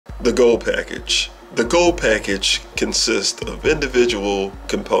The Gold Package. The Gold Package consists of individual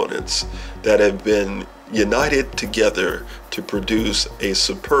components that have been united together to produce a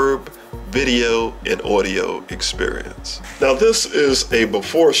superb video and audio experience. Now this is a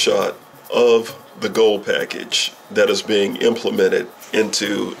before shot of the Gold Package that is being implemented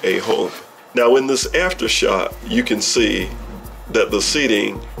into a home. Now in this after shot, you can see that the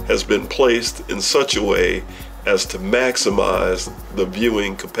seating has been placed in such a way as to maximize the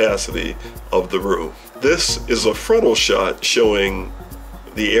viewing capacity of the room. This is a frontal shot showing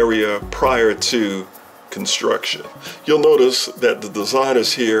the area prior to construction. You'll notice that the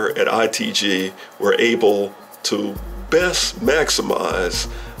designers here at ITG were able to best maximize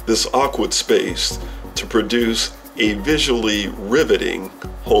this awkward space to produce a visually riveting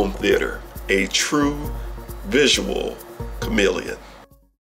home theater, a true visual chameleon.